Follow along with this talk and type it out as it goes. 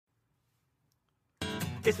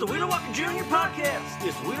It's the Wheeler Walker Jr. Podcast.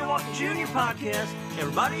 It's the Wheeler Walker Jr. Podcast.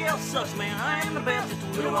 Everybody else sucks, man. I am the best. It's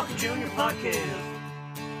the Wheeler Walker Jr. Podcast.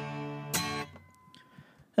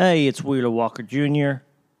 Hey, it's Wheeler Walker Jr.,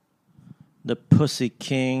 the Pussy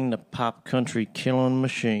King, the pop country killing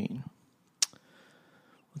machine,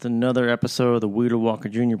 with another episode of the Wheeler Walker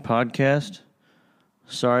Jr. Podcast.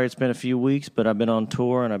 Sorry, it's been a few weeks, but I've been on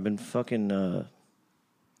tour and I've been fucking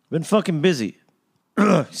busy.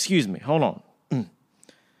 Excuse me, hold on.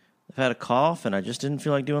 I've had a cough and I just didn't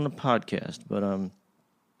feel like doing the podcast, but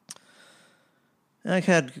I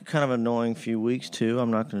had kind of an annoying few weeks too. I'm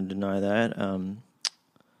not going to deny that.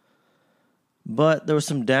 But there was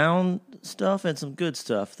some down stuff and some good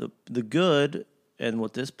stuff. The good, and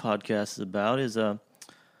what this podcast is about, is I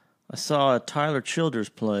saw a Tyler Childers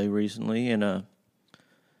play recently, and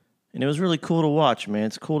it was really cool to watch, man.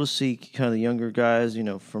 It's cool to see kind of the younger guys, you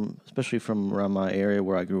know, especially from around my area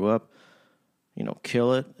where I grew up, you know,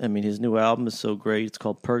 kill it. I mean, his new album is so great. It's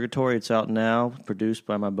called Purgatory. It's out now, produced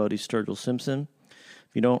by my buddy Sturgill Simpson.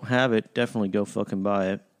 If you don't have it, definitely go fucking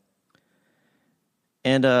buy it.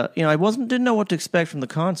 And, you know, I didn't know what to expect from the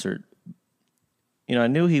concert. You know, I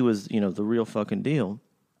knew he was, you know, the real fucking deal.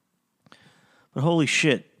 But holy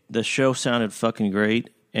shit, the show sounded fucking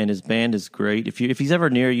great, and his band is great. If he's ever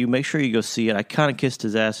near you, make sure you go see it. I kind of kissed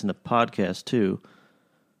his ass in the podcast, too.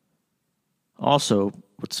 Also,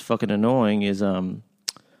 what's fucking annoying is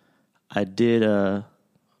I did an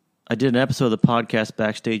episode of the podcast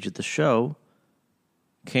backstage at the show,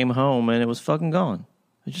 came home, and it was fucking gone.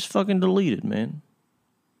 It just fucking deleted, man.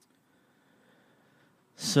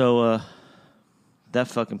 So, that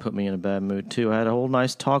fucking put me in a bad mood, too. I had a whole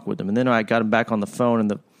nice talk with him, and then I got him back on the phone,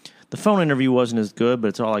 and the phone interview wasn't as good, but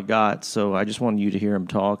it's all I got, so I just wanted you to hear him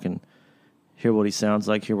talk and hear what he sounds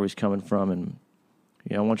like, hear where he's coming from, and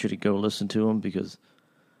I want you to go listen to him, because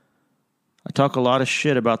I talk a lot of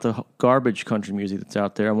shit about the garbage country music that's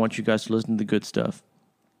out there. I want you guys to listen to the good stuff.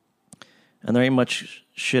 And there ain't much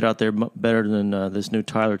shit out there better than this new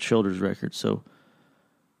Tyler Childers record, so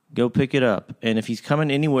go pick it up. And if he's coming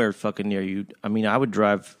anywhere fucking near you, I mean, I would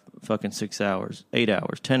drive fucking 6 hours, 8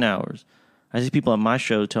 hours, 10 hours. I see people at my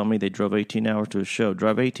show tell me they drove 18 hours to a show.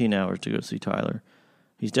 Drive 18 hours to go see Tyler.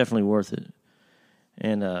 He's definitely worth it.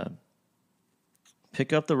 And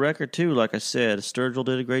pick up the record, too. Like I said, Sturgill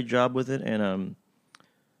did a great job with it. And,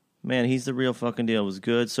 man, he's the real fucking deal. It was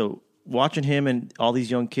good. So watching him and all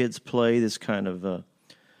these young kids play this kind of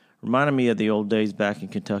reminded me of the old days back in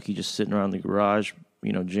Kentucky, just sitting around the garage,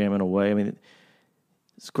 you know, jamming away. I mean,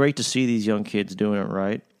 it's great to see these young kids doing it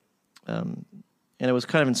right. And it was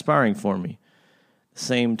kind of inspiring for me.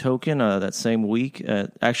 Same token, that same week,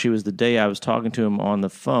 actually was the day I was talking to him on the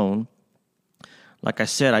phone. Like I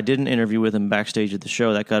said, I did an interview with him backstage at the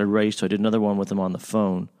show. That got erased, so I did another one with him on the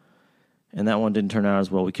phone. And that one didn't turn out as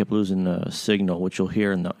well. We kept losing signal, which you'll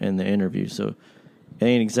hear in the interview. So it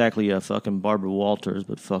ain't exactly a fucking Barbara Walters,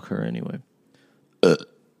 but fuck her anyway.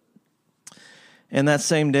 And that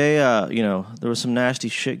same day, you know, there was some nasty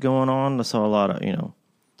shit going on. I saw a lot of, you know,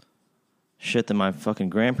 shit that my fucking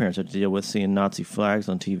grandparents had to deal with, seeing Nazi flags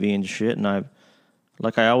on TV and shit. And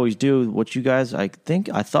like I always do, what you guys, I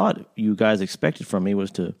thought you guys expected from me was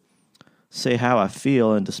to say how I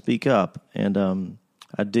feel and to speak up. And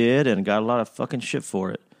I did, and got a lot of fucking shit for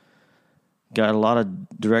it. Got a lot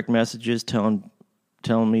of direct messages telling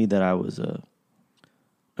me that I was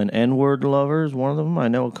an N-word lover is one of them. I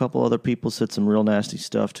know a couple other people said some real nasty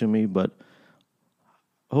stuff to me, but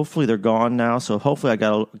hopefully they're gone now. So hopefully I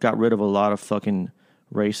got rid of a lot of fucking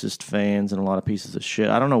racist fans and a lot of pieces of shit.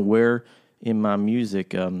 I don't know where in my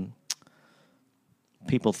music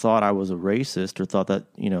people thought I was a racist or thought that,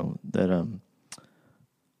 you know, that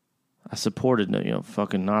I supported, you know,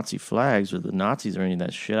 fucking Nazi flags or the Nazis or any of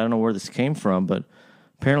that shit. I don't know where this came from, but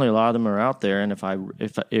apparently a lot of them are out there. And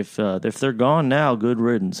if they're gone now, good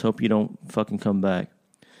riddance. Hope you don't fucking come back.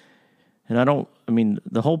 And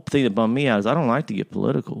the whole thing that bummed me out is I don't like to get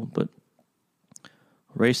political, but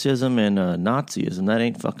racism and Nazism, that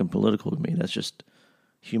ain't fucking political to me. That's just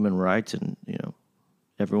human rights and, you know,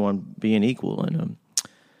 everyone being equal. And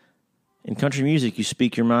in country music, you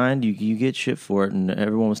speak your mind, you get shit for it. And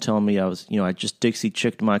everyone was telling me I just Dixie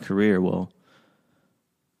chicked my career. Well,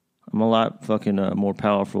 I'm a lot fucking more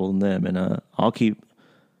powerful than them, and I'll keep.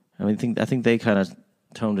 I think they kind of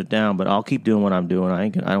toned it down, but I'll keep doing what I'm doing. I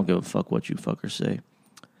don't give a fuck what you fuckers say.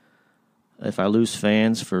 If I lose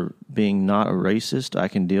fans for being not a racist, I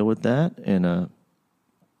can deal with that, and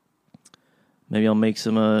maybe I'll make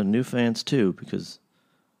some new fans too, because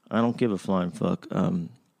I don't give a flying fuck.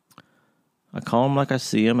 I call them like I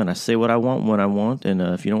see them, and I say what I want when I want, and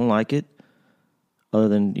if you don't like it, other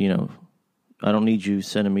than, you know, you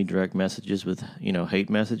sending me direct messages with, hate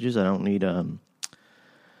messages. I don't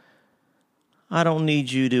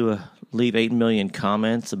need you to leave 8 million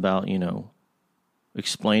comments about,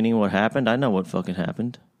 explaining what happened. I know what fucking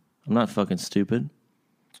happened. I'm not fucking stupid.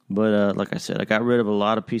 But like I said, I got rid of a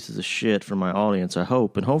lot of pieces of shit from my audience, I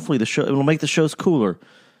hope. And hopefully it will make the shows cooler.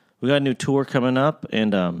 We got a new tour coming up,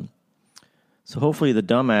 and so hopefully the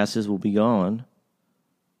dumbasses will be gone.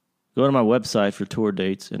 Go to my website for tour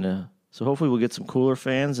dates, and so hopefully we'll get some cooler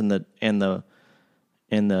fans, and the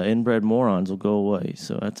inbred morons will go away.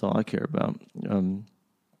 So that's all I care about.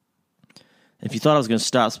 If you thought I was going to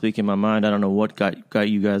stop speaking my mind, I don't know what got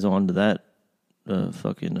you guys onto that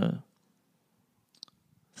fucking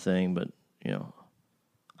thing, but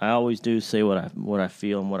I always do say what I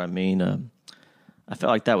feel and what I mean. I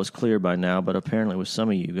felt like that was clear by now, but apparently with some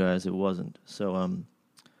of you guys it wasn't. So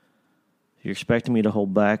if you're expecting me to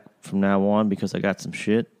hold back from now on because I got some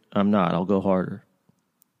shit, I'm not. I'll go harder.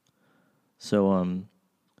 So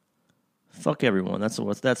fuck everyone. That's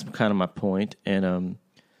kind of my point. And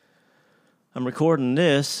I'm recording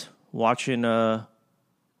this watching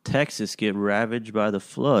Texas get ravaged by the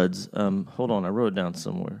floods. Hold on, I wrote it down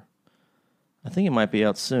somewhere. I think it might be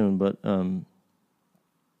out soon, but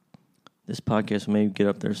this podcast may get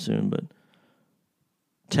up there soon. But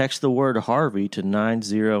text the word Harvey to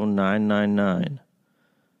 90999, and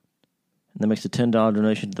that makes a $10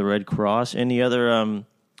 donation to the Red Cross. Any other?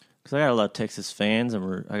 Because I got a lot of Texas fans,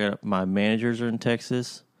 and I got my managers are in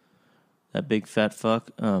Texas. That big fat fuck.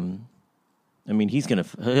 I mean,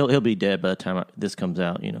 he'll be dead by the time this comes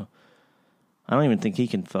out, I don't even think he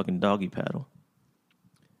can fucking doggy paddle.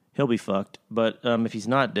 He'll be fucked. But if he's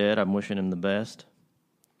not dead, I'm wishing him the best.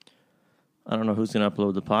 I don't know who's going to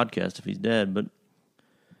upload the podcast if he's dead, but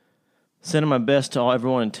sending my best to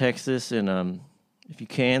everyone in Texas, and if you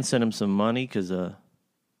can, send them some money, because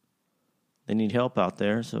they need help out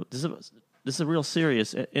there. So this is a real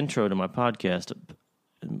serious intro to my podcast.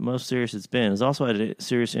 Most serious it's been. There's also a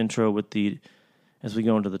serious intro as we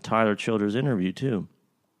go into the Tyler Childers interview, too.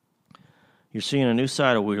 You're seeing a new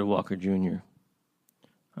side of Wheeler Walker Jr.,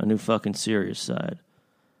 a new fucking serious side.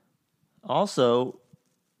 Also,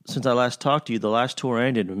 since I last talked to you, the last tour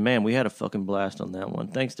ended, and man, we had a fucking blast on that one.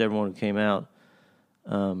 Thanks to everyone who came out.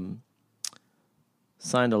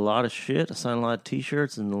 Signed a lot of shit. I signed a lot of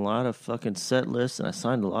t-shirts and a lot of fucking set lists, and I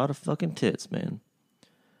signed a lot of fucking tits, man.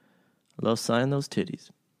 I love signing those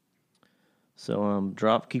titties. So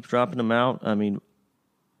keep dropping them out. I mean,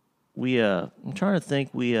 I'm trying to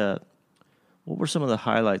think. What were some of the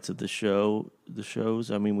highlights of the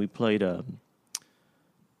shows? I mean, we played the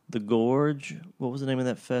Gorge. What was the name of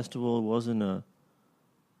that festival? It wasn't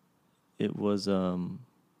It was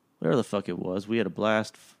whatever the fuck it was. We had a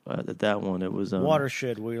blast at that one. It was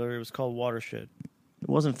Watershed, Wheeler. It was called Watershed. It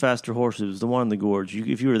wasn't Faster Horses. It was the one in the Gorge.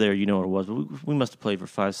 If you were there, you know what it was. But we must have played for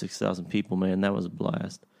 5,000-6,000 people, man. That was a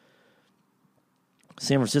blast.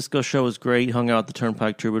 San Francisco show was great. Hung out with the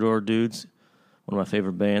Turnpike Troubadour dudes. One of my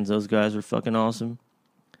favorite bands. Those guys are fucking awesome.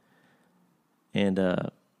 And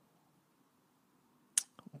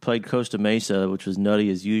played Costa Mesa, which was nutty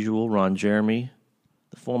as usual. Ron Jeremy,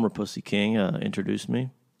 the former Pussy King, introduced me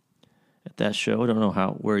at that show. I don't know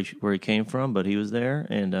where he came from, but he was there.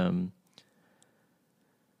 And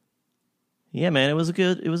yeah, man, it was a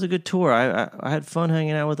good tour. I had fun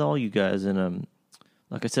hanging out with all you guys, and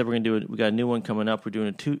like I said, we're gonna do it. We got a new one coming up. We're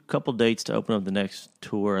doing a couple dates to open up the next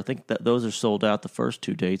tour. I think that those are sold out. The first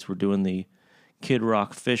 2 dates, we're doing the Kid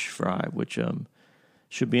Rock Fish Fry, which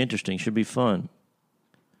should be interesting. Should be fun.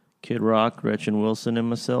 Kid Rock, Gretchen Wilson, and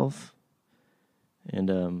myself,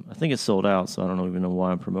 and I think it's sold out. So I don't even know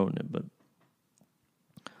why I'm promoting it, but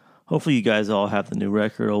hopefully you guys all have the new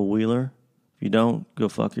record, Old Wheeler. If you don't, go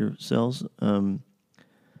fuck yourselves.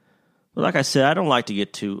 But like I said, I don't like to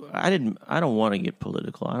get I don't want to get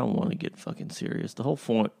political. I don't want to get fucking serious. The whole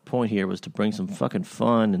point here was to bring some fucking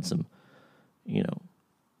fun and some,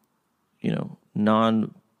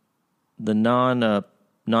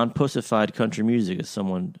 non-pussified country music, as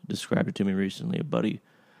someone described it to me recently. A buddy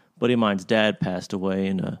of mine's dad passed away,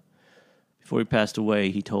 and before he passed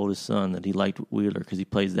away, he told his son that he liked Wheeler because he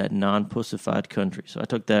plays that non-pussified country. So I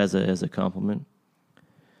took that as a compliment.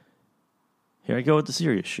 Here I go with the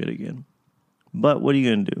serious shit again. But what are you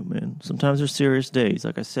going to do, man? Sometimes there's serious days.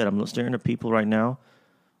 Like I said, I'm staring at people right now.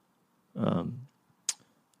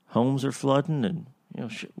 Homes are flooding, and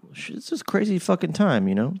shit, it's just crazy fucking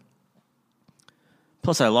time,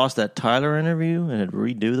 Plus, I lost that Tyler interview and had to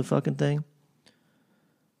redo the fucking thing.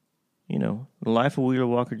 The life of Wheeler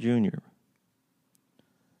Walker Jr.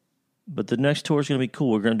 But the next tour is going to be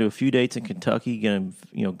cool. We're going to do a few dates in Kentucky. Going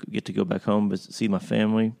to get to go back home, see my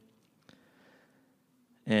family.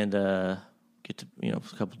 and get to a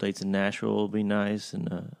couple dates in Nashville will be nice,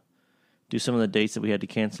 and do some of the dates that we had to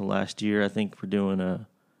cancel last year. I think we're doing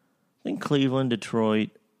Cleveland, Detroit,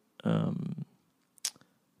 and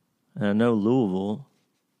I know Louisville,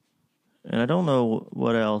 and I don't know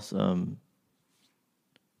what else.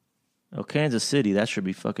 Kansas City, that should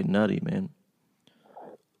be fucking nutty, man.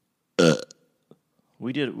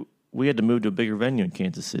 We had to move to a bigger venue in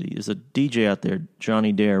Kansas City. There's a DJ out there,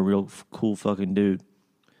 Johnny Dare, real cool fucking dude,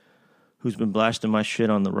 who's been blasting my shit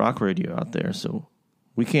on the rock radio out there. So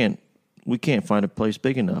we can't find a place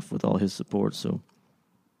big enough with all his support. So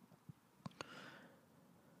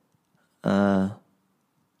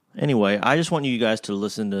anyway, I just want you guys to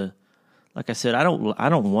listen to. Like I said, I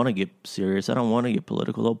don't want to get serious. I don't want to get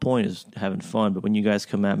political. The whole point is having fun. But when you guys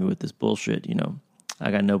come at me with this bullshit,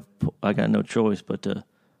 I got no choice but to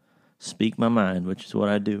speak my mind, which is what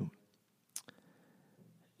I do.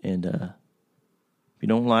 And if you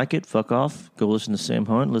don't like it, fuck off. Go listen to Sam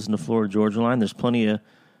Hunt. Listen to Florida Georgia Line. There's plenty of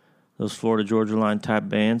those Florida Georgia Line type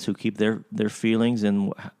bands who keep their feelings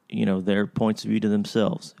and their points of view to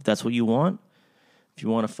themselves. If that's what you want. If you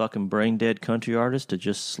want a fucking brain dead country artist to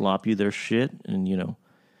just slop you their shit and,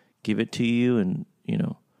 give it to you and,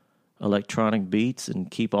 electronic beats and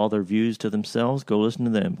keep all their views to themselves, go listen to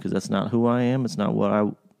them, because that's not who I am. It's not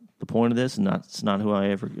the point of this, and it's not who I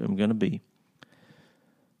ever am going to be.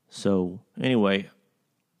 So, anyway,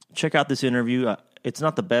 check out this interview. It's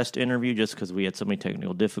not the best interview just because we had so many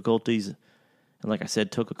technical difficulties. And like I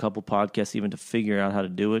said, took a couple podcasts even to figure out how to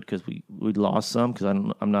do it because we lost some because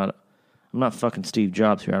I'm not fucking Steve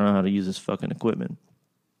Jobs here. I don't know how to use this fucking equipment.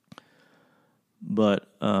 But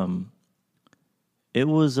it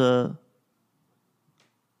was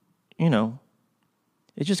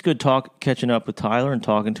it's just good catching up with Tyler and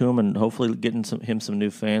talking to him and hopefully getting him some new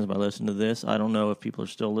fans by listening to this. I don't know if people are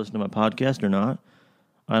still listening to my podcast or not.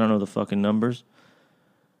 I don't know the fucking numbers.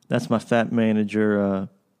 That's my fat manager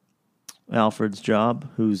Alfred's job,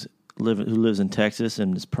 who lives in Texas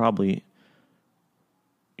and is probably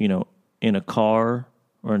in a car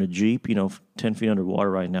or in a Jeep, 10 feet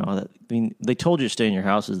underwater right now. They told you to stay in your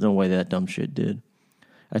house. There's no way that dumb shit did.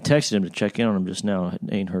 I texted him to check in on him just now. I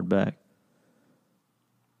ain't heard back.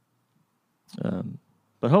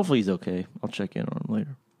 But hopefully he's okay. I'll check in on him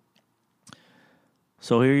later.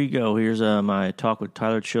 So here you go. Here's my talk with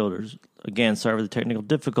Tyler Childers. Again, sorry for the technical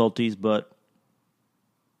difficulties, but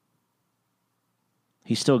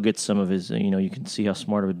he still gets some of his, you can see how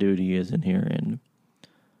smart of a dude he is in here, and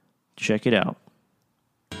check it out.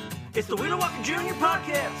 It's the Wheeler Walker Jr.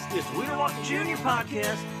 Podcast. It's the Wheeler Walker Jr.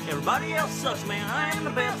 Podcast. Everybody else sucks, man. I am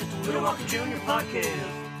the best. It's the Wheeler Walker Jr. Podcast.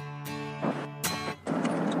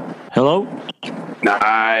 Hello?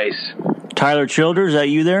 Nice. Tyler Childers, is that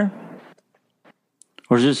you there?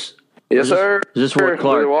 Or is this... Yes, sir. Is this Ward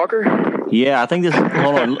Clark? Walker? Yeah, I think this...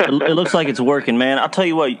 Hold on. It looks like it's working, man. I'll tell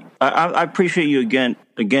you what. I appreciate you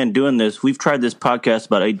again doing this. We've tried this podcast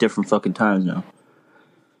about 8 different fucking times now.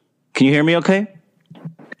 Can you hear me okay?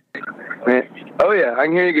 Oh, yeah. I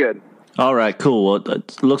can hear you good. All right, cool. Well,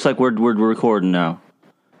 it looks like we're recording now.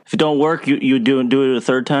 If it don't work, you do it a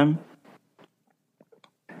third time?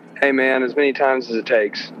 Hey, man, as many times as it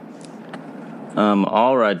takes.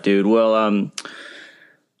 All right, dude. Well,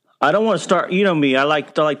 I don't want to start. You know me. I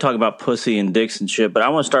like talking about pussy and dicks and shit, but I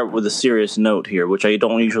want to start with a serious note here, which I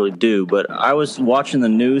don't usually do. But I was watching the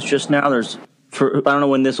news just now. I don't know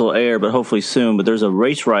when this will air, but hopefully soon. But there's a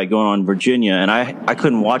race riot going on in Virginia, and I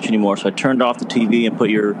couldn't watch anymore, so I turned off the TV and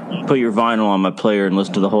put your vinyl on my player and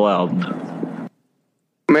listened to the whole album.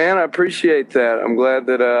 Man, I appreciate that. I'm glad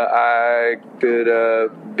that I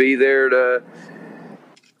could be there to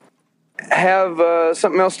have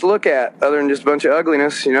something else to look at other than just a bunch of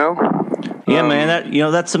ugliness, Yeah, man.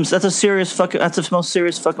 That's the most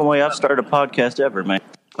serious fucking way I've started a podcast ever, man.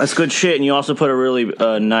 That's good shit. And you also put a really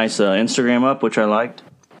nice Instagram up, which I liked.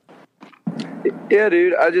 Yeah,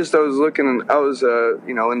 dude. I was looking. I was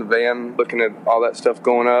in the van looking at all that stuff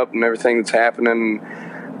going up and everything that's happening.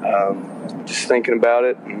 Just thinking about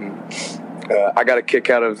it, and I got a kick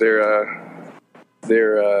out of their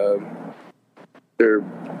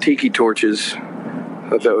tiki torches.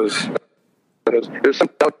 There's some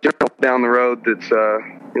down the road that's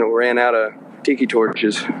ran out of tiki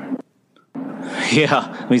torches.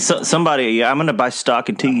 Yeah, I mean somebody. Yeah, I'm gonna buy stock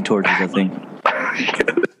in tiki torches, I think.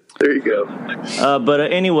 There you go.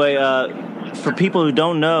 But anyway, for people who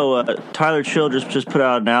don't know, Tyler Childers just put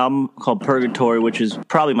out an album called Purgatory, which is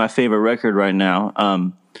probably my favorite record right now.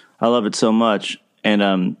 I love it so much, and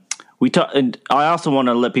and I also want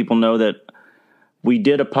to let people know that we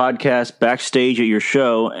did a podcast backstage at your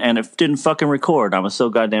show, and it didn't fucking record. I was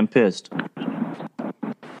so goddamn pissed.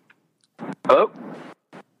 Hello?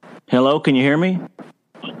 Hello, can you hear me?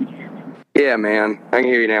 Yeah, man. I can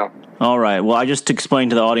hear you now. All right. Well, I just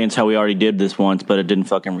explained to the audience how we already did this once, but it didn't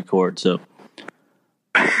fucking record. So,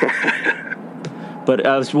 but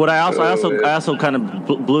I also kind of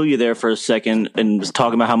blew you there for a second and was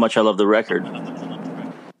talking about how much I love the record.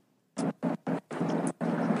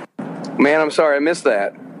 Man, I'm sorry, I missed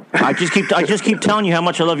that. I just keep telling you how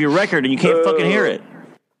much I love your record, and you can't fucking hear it.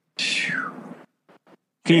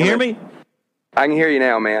 Can you hear me? I can hear you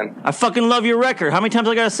now, man. I fucking love your record. How many times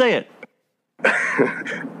I gotta say it?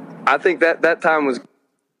 I think that time was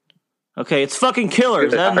okay. It's fucking killer.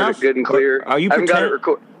 Is that enough? Good and clear. Are you I haven't got it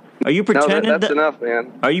Are you pretending? No, that's enough,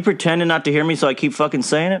 man. Are you pretending not to hear me so I keep fucking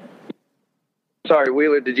saying it? Sorry,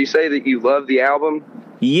 Wheeler. Did you say that you love the album?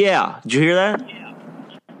 Yeah. Did you hear that?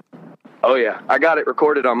 Oh yeah, I got it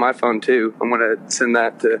recorded on my phone too. I'm gonna send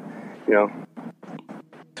that to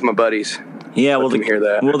my buddies. Yeah, Let them hear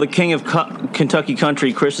that. Well, the King of Kentucky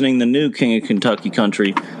Country christening the new King of Kentucky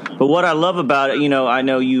Country. But what I love about it, I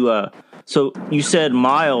know you. So you said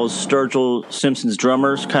Miles, Sturgill Simpson's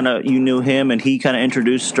drummers, kind of you knew him, and he kind of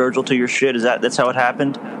introduced Sturgill to your shit. That's how it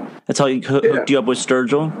happened? That's how he hooked you up with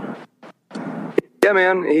Sturgill? Yeah,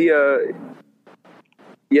 man. He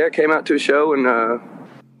came out to a show and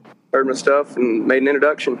heard my stuff and made an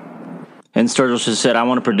introduction. And Sturgill just said, "I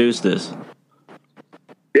want to produce this."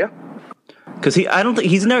 Yeah. Because he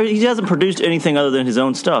hasn't produced anything other than his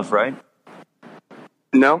own stuff, right?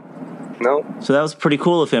 No. So that was pretty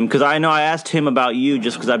cool of him. Because I know I asked him about you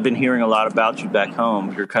just because I've been hearing a lot about you back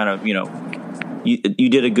home. You're kind of, you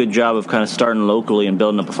did a good job of kind of starting locally and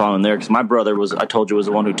building up a following there. Because my brother was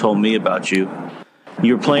the one who told me about you.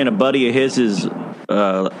 You were playing a buddy of his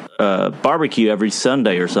barbecue every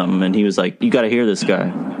Sunday or something, and he was like, "You got to hear this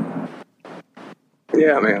guy."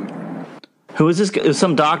 Yeah, man. Who is this guy? It was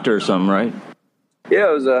some doctor or something, right?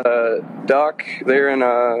 Yeah, it was a doc there in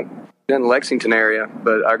Lexington area,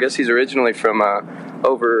 but I guess he's originally from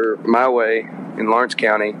over my way in Lawrence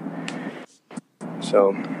County.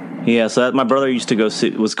 So yeah, so my brother was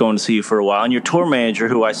going to see you for a while, and your tour manager,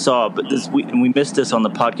 who I saw, but we missed this on the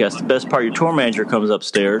podcast. The best part, your tour manager comes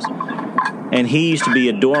upstairs, and he used to be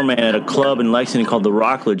a doorman at a club in Lexington called the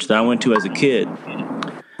Rockledge that I went to as a kid.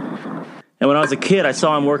 And when I was a kid, I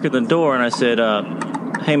saw him working the door, and I said,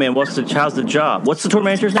 "Hey man, how's the job? What's the tour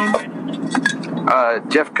manager's name?"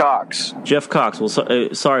 Jeff Cox. Jeff Cox. Well,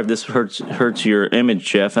 sorry if this hurts your image,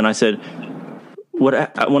 Jeff. And I said, when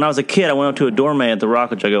I was a kid, I went up to a doorman at the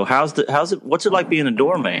Rockledge. I go, what's it like being a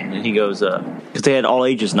doorman? And he goes, because they had all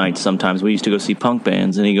ages nights sometimes. We used to go see punk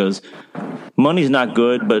bands. And he goes, money's not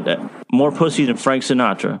good, but more pussy than Frank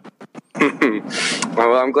Sinatra.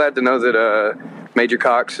 Well, I'm glad to know that Major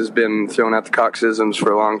Cox has been throwing out the Coxisms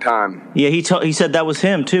for a long time. Yeah, he said that was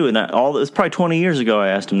him too. And it was probably 20 years ago I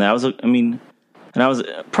asked him that. And I was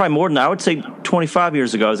probably more than that. I would say 25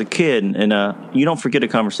 years ago. I was a kid, and you don't forget a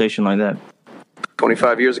conversation like that.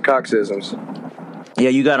 25 years of Coxisms. Yeah,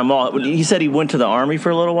 you got them all. He said he went to the Army for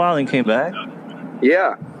a little while and came back?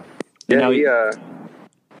 Yeah. Yeah,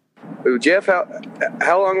 Jeff,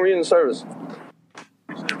 how long were you in the service?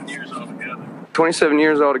 27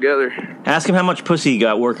 years altogether. Ask him how much pussy he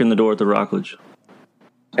got working the door at the Rockledge.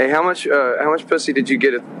 Hey, how much pussy did you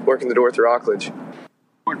get at working the door at the Rockledge?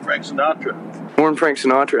 More than Frank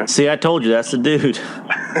Sinatra. See, I told you, that's the dude.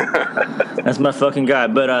 That's my fucking guy.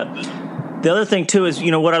 But the other thing, too, is,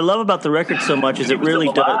 what I love about the record so much is it really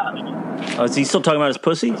does... Oh, is he still talking about his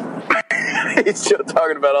pussy? He's still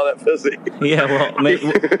talking about all that pussy. Yeah, well,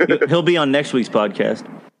 he'll be on next week's podcast.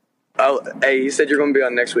 Oh, hey, he said you're going to be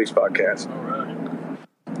on next week's podcast. All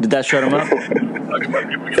right. Did that shut him up?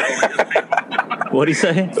 What'd he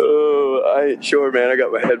say? Oh, I ain't sure, man. I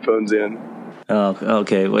got my headphones in. Oh,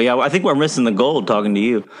 okay. Well, yeah, I think we're missing the gold talking to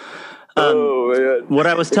you. Oh, man. What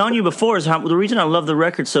I was telling you before is the reason I love the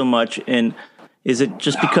record so much, and is it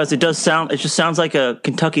just because it just sounds like a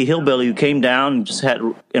Kentucky hillbilly who came down and just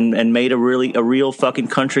and made a real fucking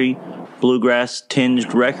country bluegrass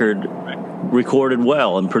tinged record, recorded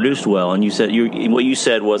well and produced well. And you said what you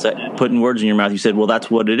said was putting words in your mouth. You said, well, that's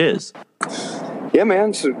what it is. Yeah,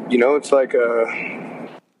 man. So it's like a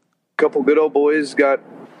couple good old boys got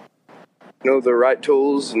the right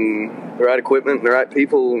tools and the right equipment and the right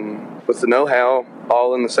people and with the know-how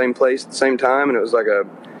all in the same place at the same time, and it was like a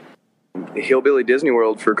hillbilly Disney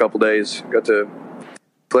World for a couple days. Got to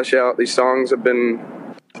flesh out these songs I've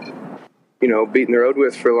been beating the road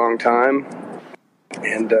with for a long time,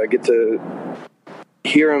 and get to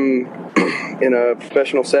hear them in a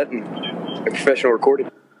professional setting, a professional recording.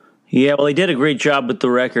 Yeah, well, he did a great job with the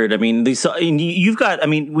record. I mean, you've got. I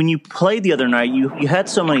mean, when you played the other night, you had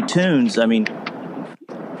so many tunes. I mean,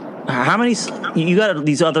 How many? You got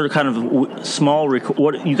these other kind of small.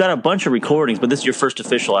 You got a bunch of recordings, but this is your first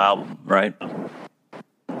official album, right?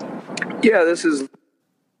 Yeah, this is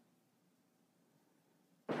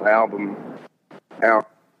album out.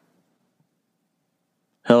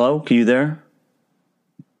 Hello, are you there?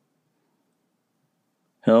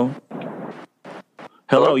 Hello.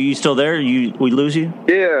 Hello, are you still there? We lose you?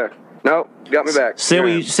 Yeah. No, got me back. Say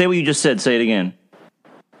what you just said. Say it again.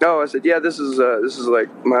 No, I said, yeah, this is like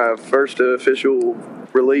my first official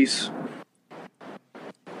release.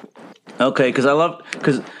 Okay, because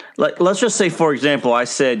let's just say, for example, I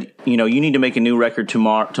said, you need to make a new record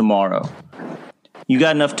tomorrow. You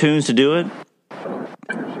got enough tunes to do it?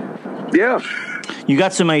 Yeah. You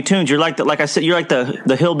got so many tunes. You're like I said, you're like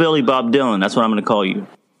the hillbilly Bob Dylan. That's what I'm going to call you.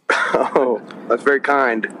 Oh, that's very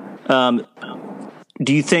kind.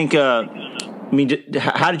 Do you think?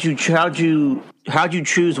 How'd you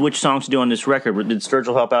choose which songs to do on this record? Did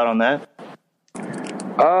Sturgill help out on that?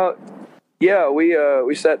 Yeah,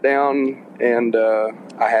 we sat down and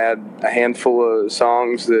I had a handful of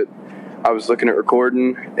songs that I was looking at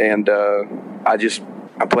recording, and I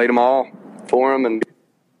played them all for him. And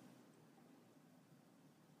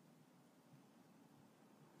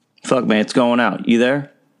fuck, man, it's going out. You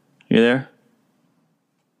there? You there?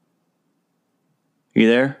 You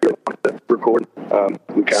there? Record.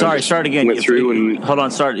 Sorry, start again. Hold on,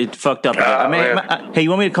 start. It fucked up. Hey, you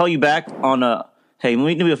want me to call you back on? Hey,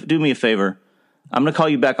 do me a favor. I'm gonna call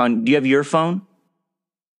you back on. Do you have your phone?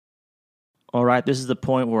 All right, this is the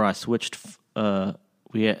point where I switched. I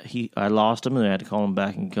lost him, and I had to call him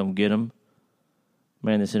back and come get him.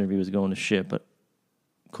 Man, this interview was going to shit, but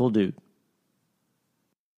cool dude.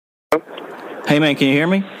 Hey, man, can you hear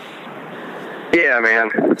me? Yeah, man.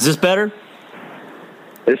 Is this better?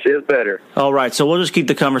 This is better. All right, so we'll just keep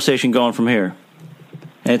the conversation going from here.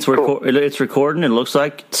 And it's cool. It's recording. It looks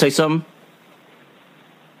like. Say something.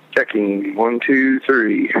 Checking 1, 2,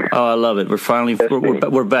 3. Oh, I love it.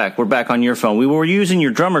 We're back. We're back on your phone. We were using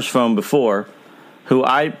your drummer's phone before, who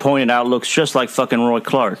I pointed out looks just like fucking Roy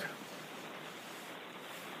Clark.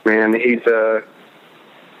 Man, he's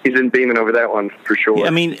been beaming over that one for sure. Yeah,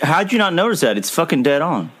 I mean, how'd you not notice that? It's fucking dead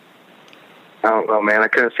on. I don't know, man. I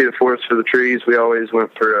couldn't see the forest for the trees. We always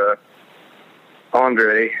went for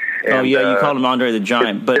Andre. And, you called him Andre the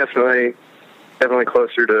Giant, but definitely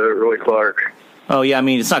closer to Roy Clark. Oh yeah, I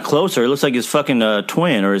mean, it's not closer. It looks like his fucking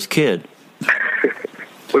twin or his kid.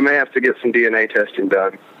 We may have to get some DNA testing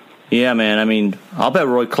done. Yeah, man. I mean, I'll bet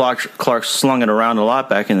Roy Clark slung it around a lot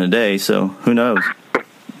back in the day. So who knows?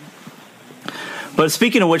 But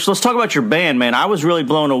speaking of which, let's talk about your band, man. I was really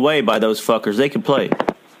blown away by those fuckers. They could play.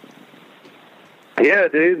 Yeah,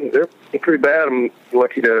 dude, they're pretty bad. I'm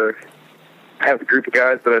lucky to have a group of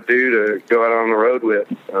guys that I do to go out on the road with.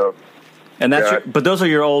 And but those are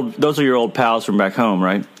your old pals from back home,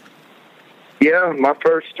 right? Yeah, my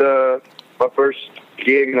first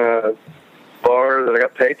gig in a bar that I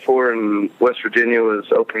got paid for in West Virginia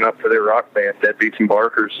was opening up for their rock band, Deadbeats and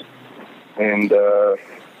Barkers, and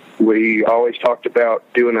we always talked about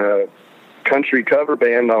doing a country cover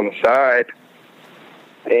band on the side,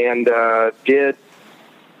 and did,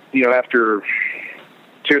 after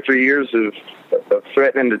 2 or 3 years of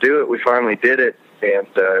threatening to do it, we finally did it, and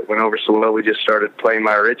it went over so well we just started playing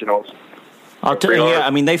my originals. I'll tell you, yeah,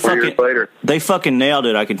 I mean, they fucking nailed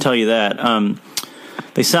it, I can tell you that.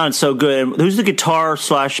 They sounded so good. And who's the guitar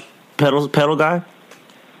 / pedal guy?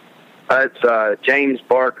 It's James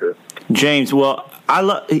Barker. James, well,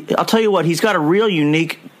 I'll tell you what, he's got a real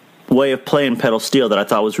unique way of playing pedal steel that I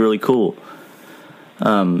thought was really cool.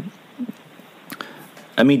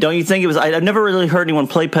 I mean, don't you think it was? I've never really heard anyone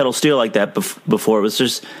play pedal steel like that before. It was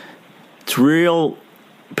just, it's real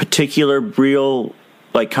particular, real,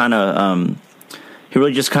 like kind of, he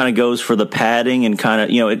really just kind of goes for the padding and kind of,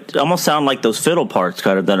 it almost sounded like those fiddle parts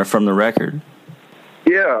kind of that are from the record.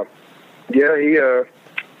 Yeah. Yeah,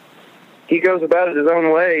 he goes about it his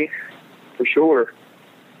own way, for sure.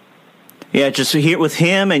 Yeah, just here with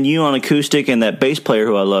him and you on acoustic and that bass player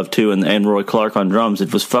who I love too, and Roy Clark on drums,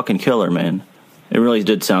 it was fucking killer, man. It really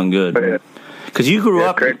did sound good. Because you grew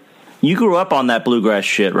up on that bluegrass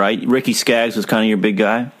shit, right? Ricky Skaggs was kind of your big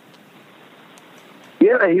guy.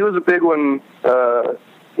 Yeah, he was a big one,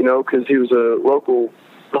 because he was a local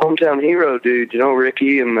hometown hero, dude.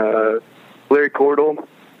 Ricky and Larry Cordell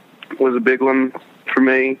was a big one for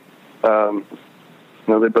me.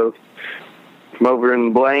 They both from over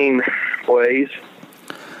in Blaine ways.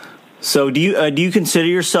 So do you consider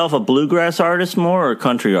yourself a bluegrass artist more or a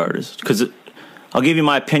country artist? Because I'll give you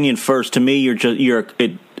my opinion first. To me,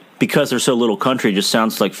 because there's so little country, it just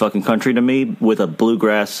sounds like fucking country to me with a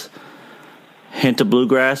bluegrass hint of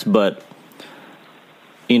bluegrass, but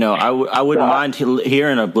you know, I wouldn't mind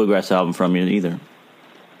hearing a bluegrass album from you either.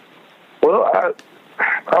 Well,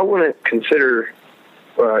 I wouldn't consider,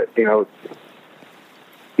 you know,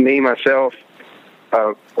 me myself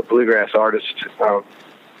a bluegrass artist.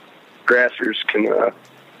 Grassers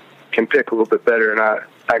can pick a little bit better, and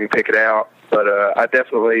I can pick it out. But I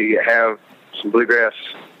definitely have some bluegrass,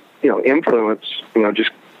 you know, influence, you know,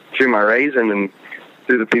 just through my raising and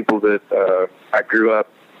through the people that I grew up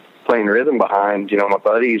playing rhythm behind, you know, my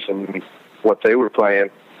buddies and what they were playing.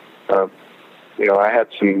 You know, I had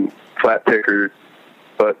some flat picking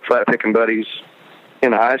buddies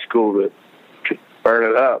in high school that could burn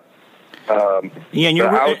it up.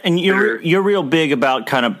 Yeah, and you're real big about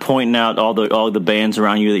kind of pointing out all the bands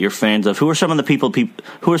around you that you're fans of. Who are some of the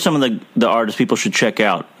who are some of the artists people should check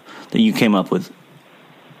out that you came up with?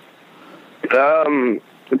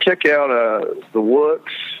 Check out the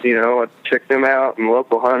Wooks. You know, I check them out, and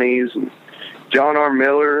Local Honeys, and John R.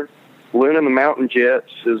 Miller, Luna and the Mountain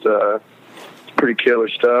Jets is pretty killer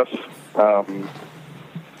stuff.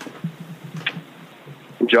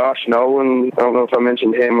 Josh Nolan, I don't know if I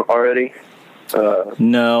mentioned him already.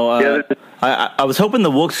 No, I was hoping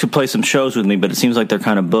the Wooks could play some shows with me, but it seems like they're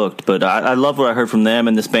kind of booked. But I love what I heard from them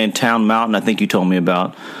and this band Town Mountain, I think you told me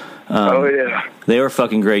about. Oh, yeah. They were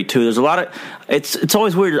fucking great, too. There's a lot of... It's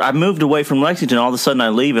always weird. I moved away from Lexington. All of a sudden I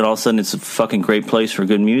leave, and all of a sudden it's a fucking great place for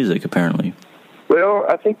good music, apparently. Well,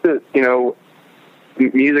 I think that, you know,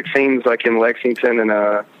 music scenes like in Lexington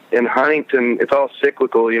and in Huntington, it's all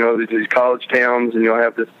cyclical. You know, there's these college towns, and you'll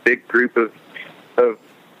have this big group of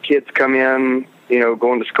kids come in, you know,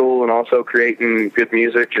 going to school and also creating good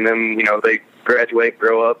music, and then, you know, they graduate,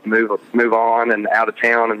 grow up, move on and out of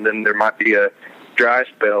town, and then there might be a dry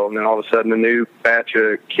spell, and then all of a sudden a new batch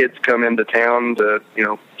of kids come into town to, you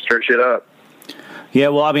know, stir shit up. Yeah,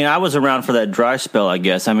 well, I mean, I was around for that dry spell, I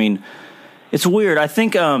guess. I mean, it's weird. I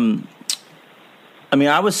think, I mean,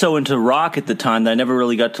 I was so into rock at the time that I never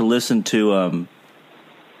really got to listen to,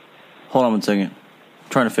 hold on one second. I'm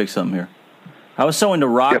trying to fix something here. I was so into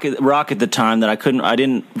rock at the time that I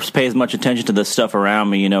didn't pay as much attention to the stuff around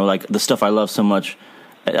me, you know, like the stuff I love so much.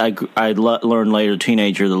 I learned later,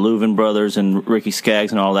 teenager, the Louvin Brothers and Ricky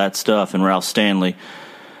Skaggs and all that stuff, and Ralph Stanley.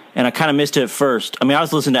 And I kind of missed it at first. I mean, I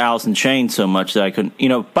was listening to Alice in Chains so much that I couldn't, you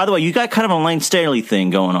know, by the way, you got kind of a Lane Staley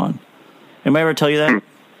thing going on. Anybody ever tell you that?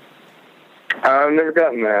 I've never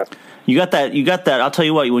gotten that. You got that, I'll tell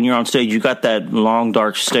you what, when you're on stage, you got that long,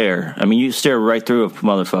 dark stare. I mean, you stare right through a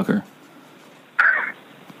motherfucker.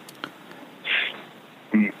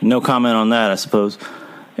 No comment on that, I suppose.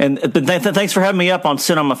 But thanks for having me up on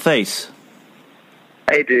Sit on My Face.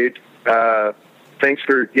 Hey, dude. Thanks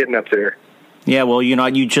for getting up there. Yeah, well, you know,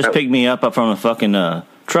 you just picked me up from a fucking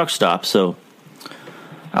truck stop, so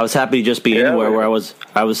I was happy to just be anywhere where I was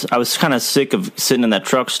kind of sick of sitting in that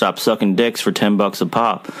truck stop sucking dicks for $10 a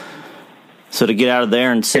pop. So to get out of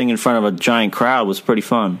there and sing in front of a giant crowd was pretty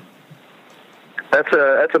fun. That's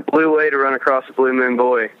a blue way to run across the Blue Moon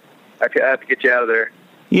Boy. I have to get you out of there.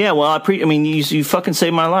 Yeah, well, I mean, you fucking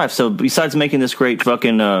saved my life. So besides making this great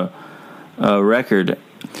fucking record,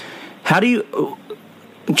 how do you,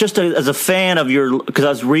 just as a fan of your,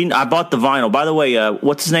 because I bought the vinyl. By the way,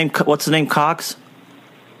 what's his name? Cox?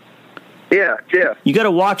 Yeah. You got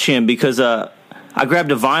to watch him because I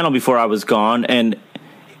grabbed a vinyl before I was gone, and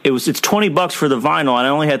it's $20 for the vinyl, and I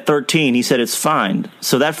only had 13. He said it's fine.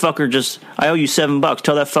 So that fucker I owe you $7.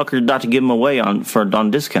 Tell that fucker not to give him away on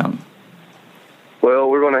discount.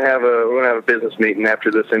 Well, we're gonna have a business meeting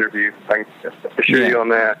after this interview. I can assure you on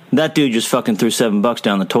that. That dude just fucking threw $7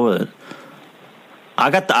 down the toilet.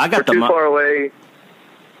 I got We're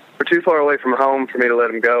too far away from home for me to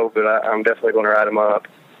let him go, but I'm definitely going to write him up.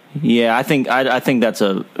 Yeah, I think that's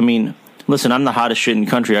I mean, listen, I'm the hottest shit in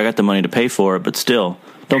the country. I got the money to pay for it, but still,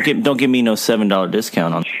 don't give me no $7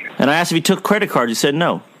 discount on it. And I asked if he took credit cards. He said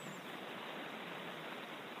no.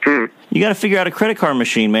 You got to figure out a credit card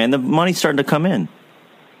machine, man. The money's starting to come in.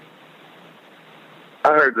 I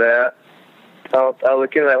heard that. I'll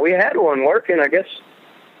look into that. We had one working. I guess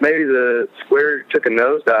maybe the Square took a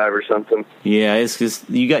nosedive or something. Yeah, it's just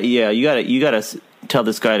you got to tell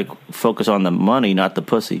this guy to focus on the money, not the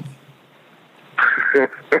pussy.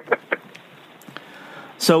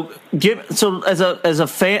 So as a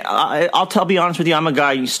fan, I'll be honest with you. I'm a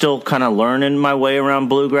guy still kind of learning my way around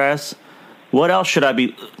bluegrass. What else should I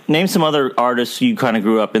be? Name some other artists you kind of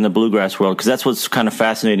grew up in the bluegrass world, because that's what's kind of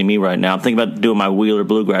fascinating me right now. I'm thinking about doing my Wheeler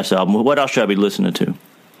Bluegrass album. What else should I be listening to?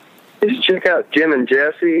 Just check out Jim and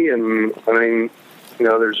Jesse, and I mean, you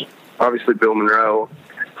know, there's obviously Bill Monroe,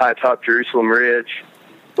 High Top Jerusalem Ridge,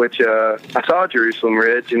 which I saw Jerusalem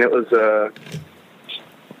Ridge, and it was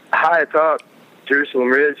high atop. Jerusalem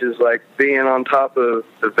Ridge is like being on top of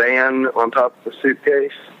the van, on top of the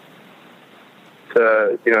suitcase.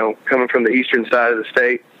 Coming from the eastern side of the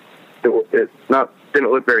state, it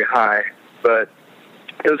didn't look very high, but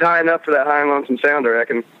it was high enough for that high and lonesome sound, I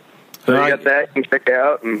reckon. So you got that you can check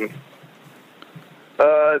out, and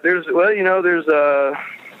there's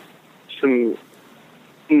some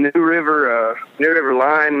New River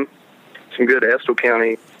line, some good Estill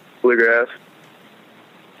County bluegrass.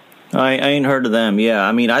 I ain't heard of them. Yeah,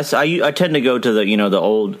 I mean, I tend to go to the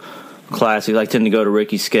old classics. I tend to go to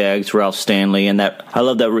Ricky Skaggs, Ralph Stanley, and that I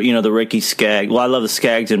love that the Ricky Skaggs. Well, I love the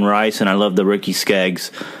Skaggs and Rice, and I love the Ricky Skaggs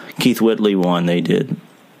Keith Whitley one they did.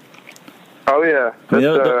 Oh yeah, I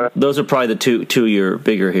mean, those are probably the two of your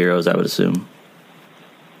bigger heroes, I would assume.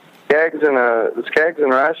 The Skaggs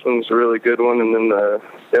and Rice one's a really good one, and then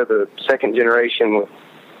the second generation with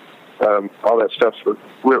all that stuff with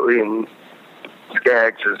Whitley and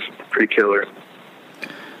Skaggs is pretty killer.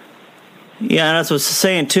 Yeah, and that's what I was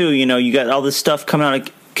saying too. You got all this stuff coming out of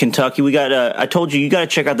Kentucky. We got. I told you got to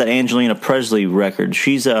check out that Angelina Presley record.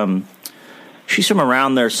 She's from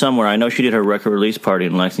around there somewhere. I know she did her record release party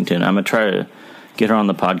in Lexington. I'm gonna try to get her on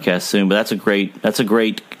the podcast soon. But that's a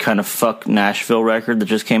great kind of fuck Nashville record that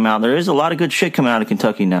just came out. There is a lot of good shit coming out of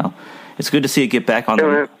Kentucky now. It's good to see it get back on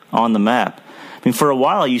the map. I mean, for a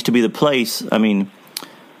while it used to be the place. I mean,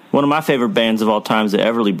 one of my favorite bands of all time is the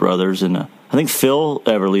Everly Brothers, and I think Phil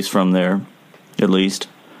Everly's from there, at least.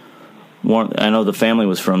 I know the family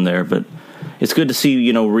was from there, but it's good to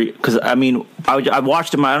see, because, I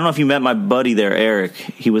watched him. I don't know if you met my buddy there, Eric.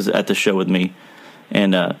 He was at the show with me,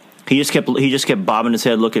 and he just kept bobbing his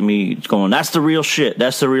head, looking at me, going, "That's the real shit.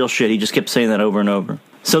 That's the real shit." He just kept saying that over and over.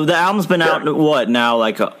 So the album's been out, what, now,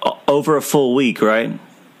 like over a full week, right?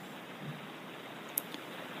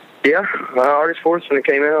 Yeah, August 4th when it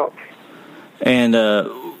came out. And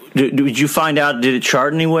did you find out, did it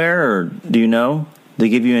chart anywhere, or do you know? Did they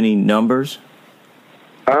give you any numbers?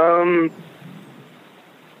 Because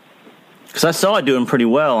I saw it doing pretty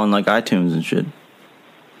well on like iTunes and shit.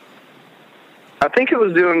 I think it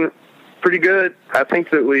was doing pretty good. I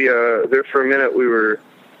think that we there for a minute we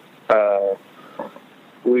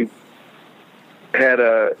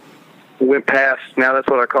went past. Now that's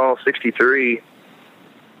what I call 63.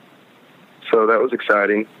 So that was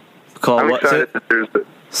exciting. I'm excited that there's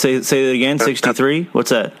say that again. 63. What's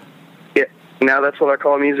that? Yeah. Now that's what I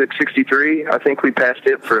call music. 63. I think we passed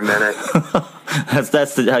it for a minute.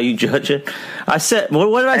 that's how you judge it. I said,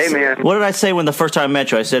 what did I say? Man. What did I say when the first time I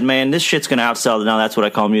met you? I said, man, this shit's gonna outsell it. Now that's what I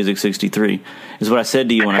call music. 63 is what I said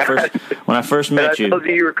to you when I first met you. I told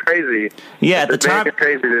you were crazy. Yeah, at the time,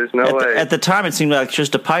 crazy. There's no way. At the time, it seemed like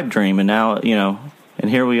just a pipe dream, and now and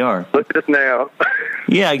here we are. Look at us now.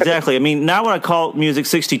 Yeah, exactly. I mean, now what I call music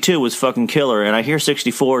 62 was fucking killer, and I hear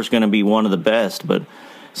 64 is going to be one of the best, but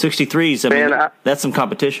 63's, that's some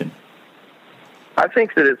competition. I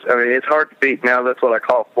think that it's hard to beat. Now that's what I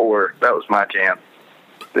call 4. That was my jam.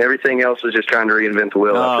 Everything else was just trying to reinvent the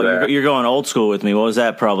wheel. Oh, you're going old school with me. What was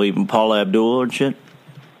that? Probably Paula Abdul and shit?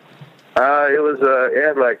 It was, it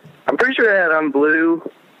had I'm pretty sure it had I'm Blue,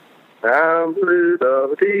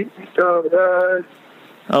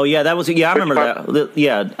 Oh yeah, that was I remember that.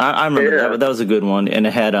 Yeah, I remember that. That was a good one, and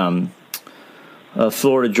it had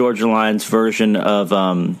Florida Georgia Line's version of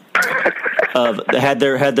had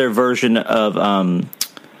their version of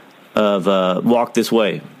Walk This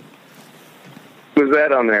Way. Was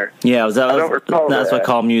that on there? Yeah, I don't recall. That's what I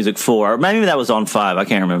call music 4. Or maybe that was on 5. I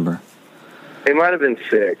can't remember. It might have been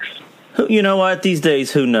 6. You know what? These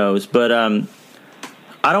days, who knows? But I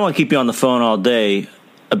don't want to keep you on the phone all day,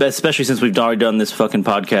 especially since we've already done this fucking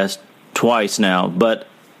podcast twice now. But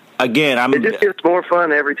again, it just gets more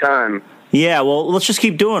fun every time. Yeah, well, let's just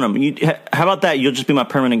keep doing them. How about that? You'll just be my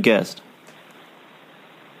permanent guest.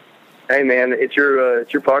 Hey, man, it's your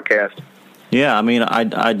podcast. Yeah, I mean,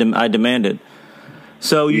 I demand it.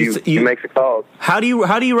 So you make the calls. How do you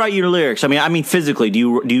write your lyrics? I mean, physically,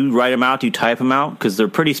 do you write them out? Do you type them out? Because they're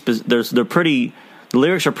pretty. The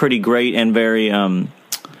lyrics are pretty great and very.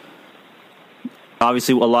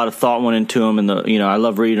 Obviously, a lot of thought went into them, and I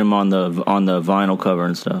love reading them on the vinyl cover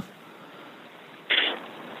and stuff.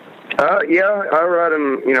 Yeah, I write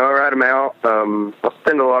them. I write them out. I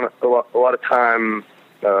spend a lot of time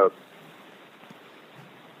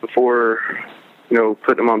before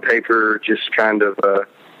putting them on paper, just kind of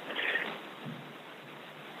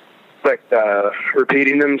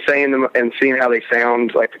repeating them, saying them, and seeing how they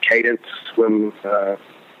sound, like the cadence when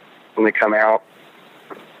they come out.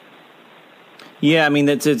 Yeah, I mean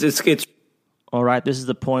it's all right. This is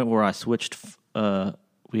the point where I switched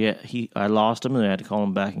I lost him, and I had to call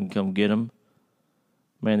him back and come get him.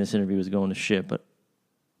 Man, this interview was going to shit, but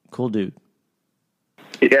cool dude.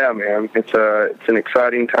 Yeah, man, it's an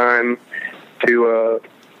exciting time to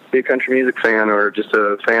be a country music fan or just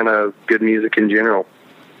a fan of good music in general.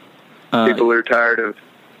 People are tired of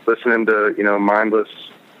listening to mindless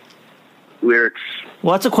lyrics.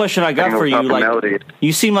 Well, that's a question I got for you. Like, melody.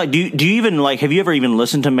 You seem like do you even have you ever even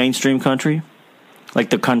listened to mainstream country,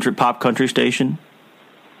 like the pop country station?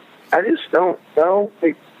 I just don't know.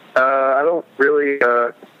 I don't really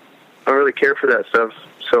care for that stuff,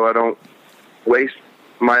 so I don't waste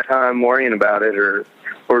my time worrying about it or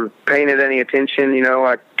paying it any attention.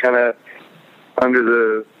 I kind of under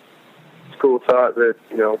the school of thought that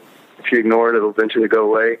if you ignore it, it'll eventually go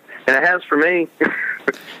away, and it has for me.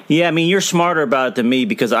 Yeah, I mean, you're smarter about it than me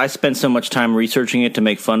because I spent so much time researching it to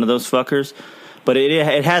make fun of those fuckers. But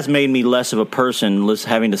it has made me less of a person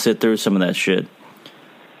having to sit through some of that shit.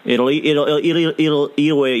 It'll eat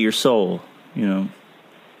away at your soul,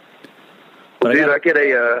 But dude, I get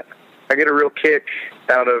a real kick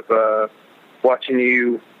out of watching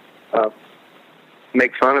you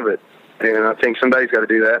make fun of it, and I think somebody's got to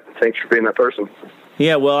do that. Thanks for being that person.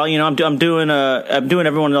 Yeah, well, I'm doing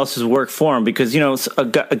everyone else's work for them because a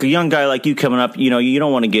young guy like you coming up, you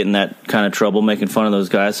don't want to get in that kind of trouble making fun of those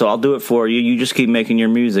guys. So I'll do it for you. You just keep making your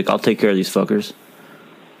music. I'll take care of these fuckers.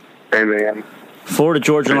 Hey, man. Florida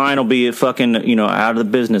Georgia Line will be fucking out of the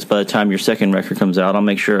business by the time your second record comes out. I'll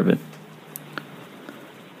make sure of it.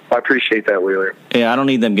 I appreciate that, Wheeler. Yeah, I don't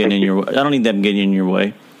need them getting in your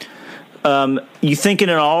way. You thinking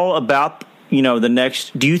at all about the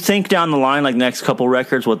next? Do you think down the line, like next couple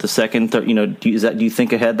records, what the second? Do you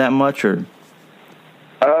think ahead that much or?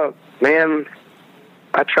 Man,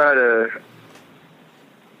 I try to.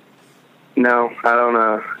 No, I don't.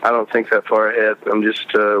 I don't think that far ahead. I'm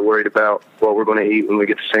just worried about what we're going to eat when we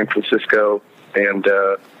get to San Francisco, and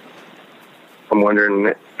I'm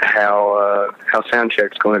wondering how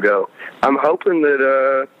soundcheck's going to go. I'm hoping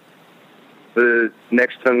that the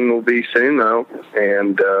next one will be soon, though,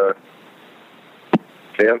 and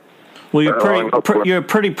yeah. Well, you're a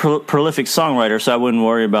pretty prolific songwriter, so I wouldn't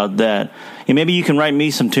worry about that. And maybe you can write me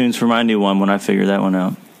some tunes for my new one when I figure that one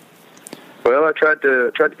out. Well, I tried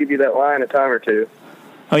to give you that line a time or two.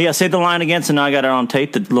 Oh yeah, say the line again. So now I got it on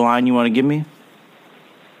tape. The line you want to give me?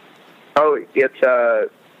 Oh, it's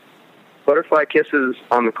butterfly kisses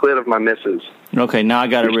on the clit of my missus. Okay, now I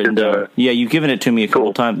got it written down. Yeah, you've given it to me a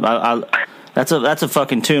couple times. That's a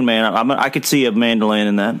fucking tune, man. I could see a mandolin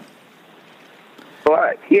in that.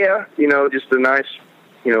 Well, yeah, just a nice,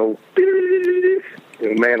 mandolin.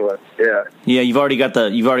 Yeah. Yeah, you've already got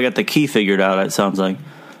the key figured out. It sounds like.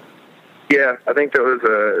 Yeah, I think that was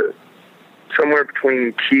somewhere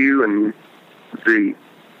between Q and Z.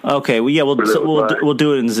 Okay, well, yeah, we'll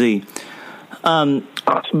do it in Z. Awesome.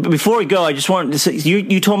 Before we go, I just wanted to say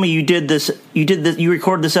you told me you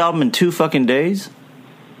recorded this album in 2 fucking days.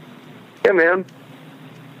 Yeah, man.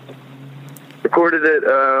 We recorded it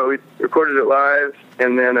live,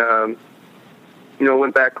 and then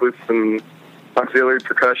went back with some auxiliary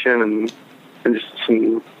percussion and just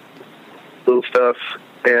some little stuff.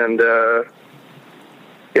 And,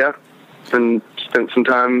 and spent some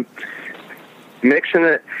time mixing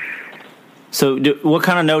it. So what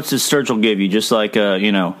kind of notes does Sturgill give you? Just like,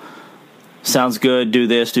 sounds good, do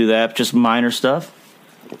this, do that, just minor stuff?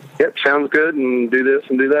 Yep, sounds good, and do this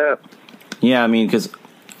and do that. Yeah, I mean, because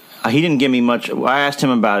he didn't give me much. I asked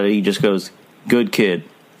him about it. He just goes, good kid.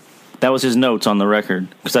 That was his notes on the record.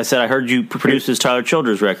 Because I said, I heard you produce this Tyler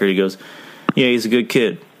Childers record. He goes, yeah, he's a good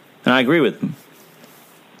kid. And I agree with him.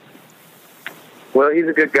 Well, he's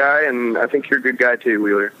a good guy, and I think you're a good guy too,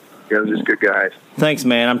 Wheeler. You guys are just good guys. Thanks,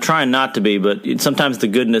 man. I'm trying not to be, but sometimes the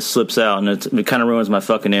goodness slips out, and it kind of ruins my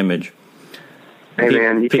fucking image. Hey,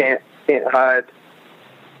 man, you can't hide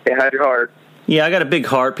your heart. Yeah, I got a big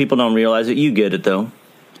heart. People don't realize it. You get it, though.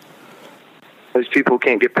 Those people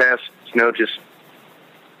can't get past, just...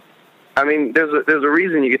 I mean, there's a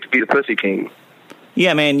reason you get to be the Pussy King.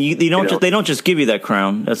 Yeah, man. They don't just give you that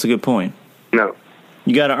crown. That's a good point. No.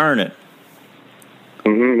 You got to earn it.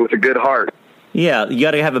 Mm-hmm, with a good heart. Yeah, you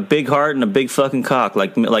got to have a big heart and a big fucking cock,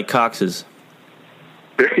 like Cox's.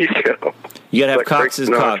 There you go. You got to have Cox's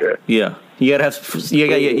cock. Yeah, you got to have. You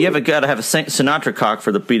got to have a Sinatra cock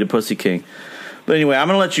for be the Pussy King. But anyway, I'm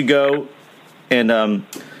gonna let you go, and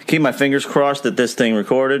keep my fingers crossed that this thing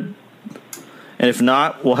recorded. And if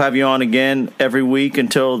not, we'll have you on again every week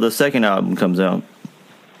until the second album comes out.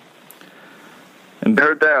 I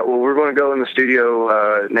heard that. Well, we're going to go in the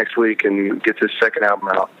studio next week and get this second album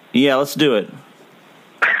out. Yeah, let's do it.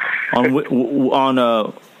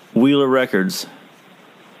 on Wheeler Records.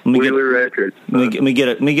 Wheeler Records. Let me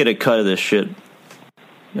get a cut of this shit.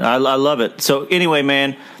 I love it. So anyway,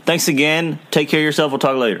 man, thanks again. Take care of yourself. We'll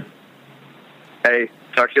talk later. Hey,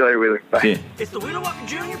 talk to you later, Wheeler. Bye. Yeah. It's the Wheeler Walker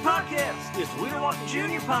Jr. Podcast. It's the Wheeler Walker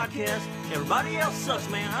Jr. Podcast. Everybody else sucks,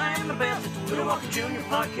 man. I am the best. It's the Wheeler Walker Jr.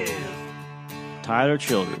 Podcast. Tyler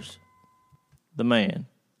Childers, the man.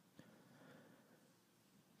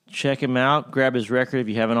 Check him out. Grab his record if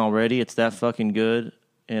you haven't already. It's that fucking good.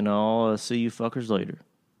 And I'll see you fuckers later.